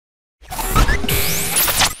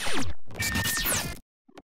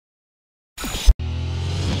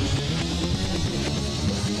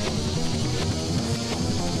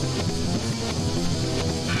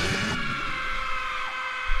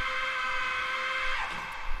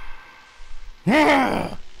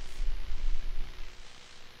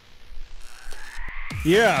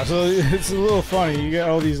Yeah, so it's a little funny. You get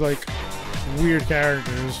all these like weird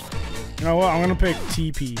characters. You know what? I'm gonna pick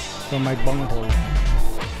TP from my bunghole.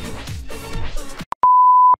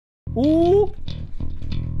 Ooh!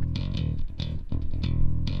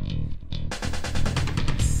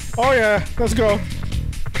 Oh yeah, let's go.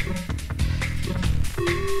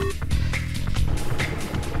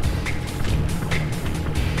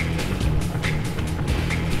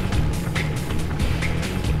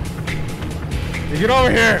 Get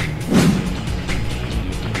over here!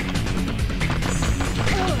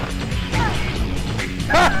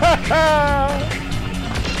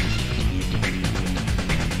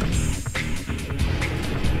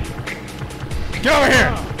 Get over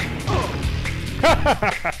here!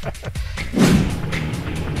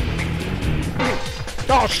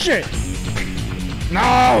 Oh shit!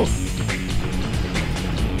 No!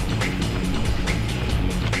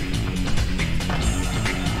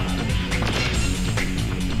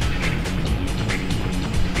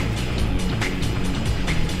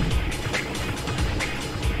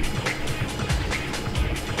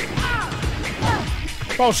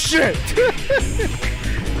 Oh shit!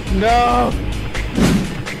 No!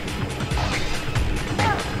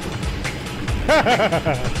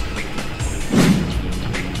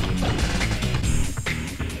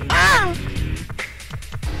 Ah!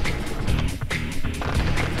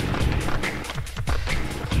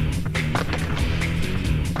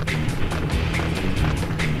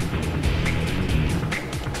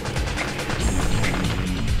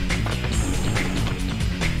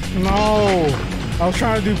 No! I was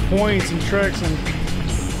trying to do points and tricks and...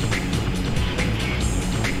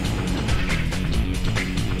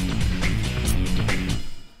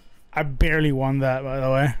 I barely won that, by the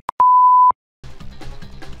way.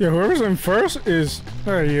 Yeah, whoever's in first is...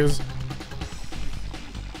 There he is.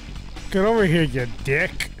 Get over here, you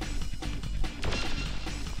dick.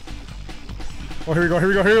 Oh, here we go, here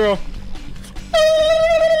we go, here we go.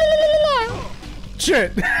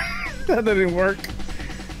 Shit! That didn't work.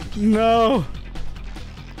 No.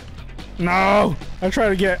 No! I tried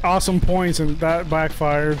to get awesome points and that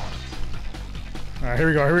backfired. Alright, here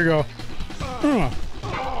we go, here we go.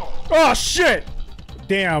 Oh shit!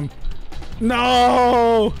 Damn.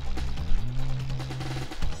 No!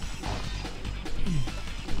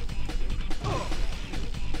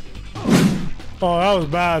 Oh, that was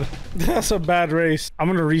bad. That's a bad race. I'm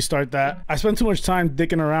gonna restart that. I spent too much time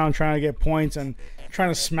dicking around trying to get points and trying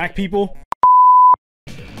to smack people.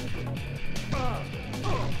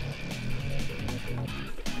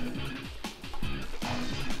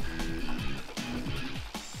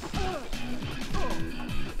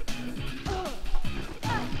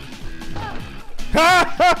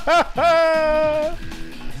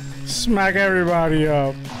 Smack everybody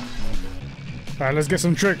up. Alright, let's get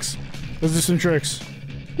some tricks. Let's do some tricks.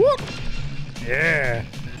 Whoop! Yeah.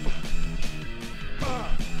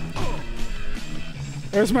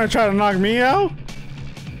 This man trying to knock me out?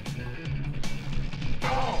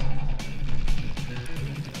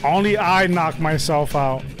 Only I knock myself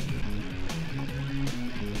out.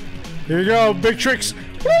 Here you go, big tricks.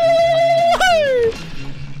 Woo!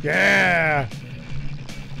 Yeah.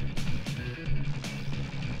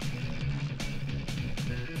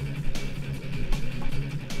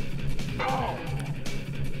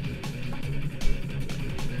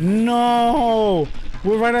 No!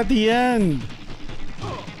 We're right at the end!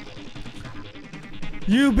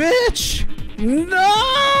 You bitch!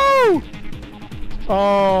 No!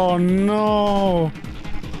 Oh no!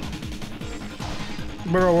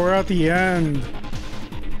 Bro, we're at the end.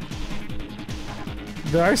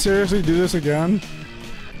 Did I seriously do this again?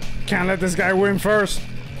 Can't let this guy win first.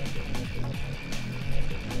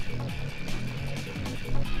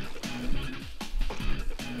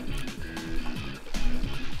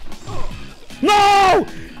 No!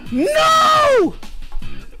 No!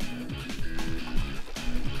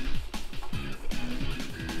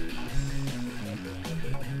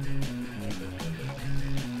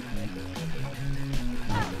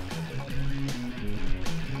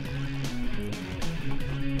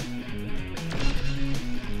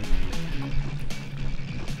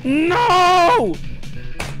 No!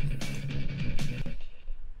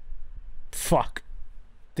 Fuck.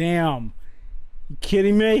 Damn. You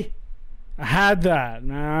kidding me? I had that,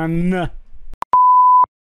 man.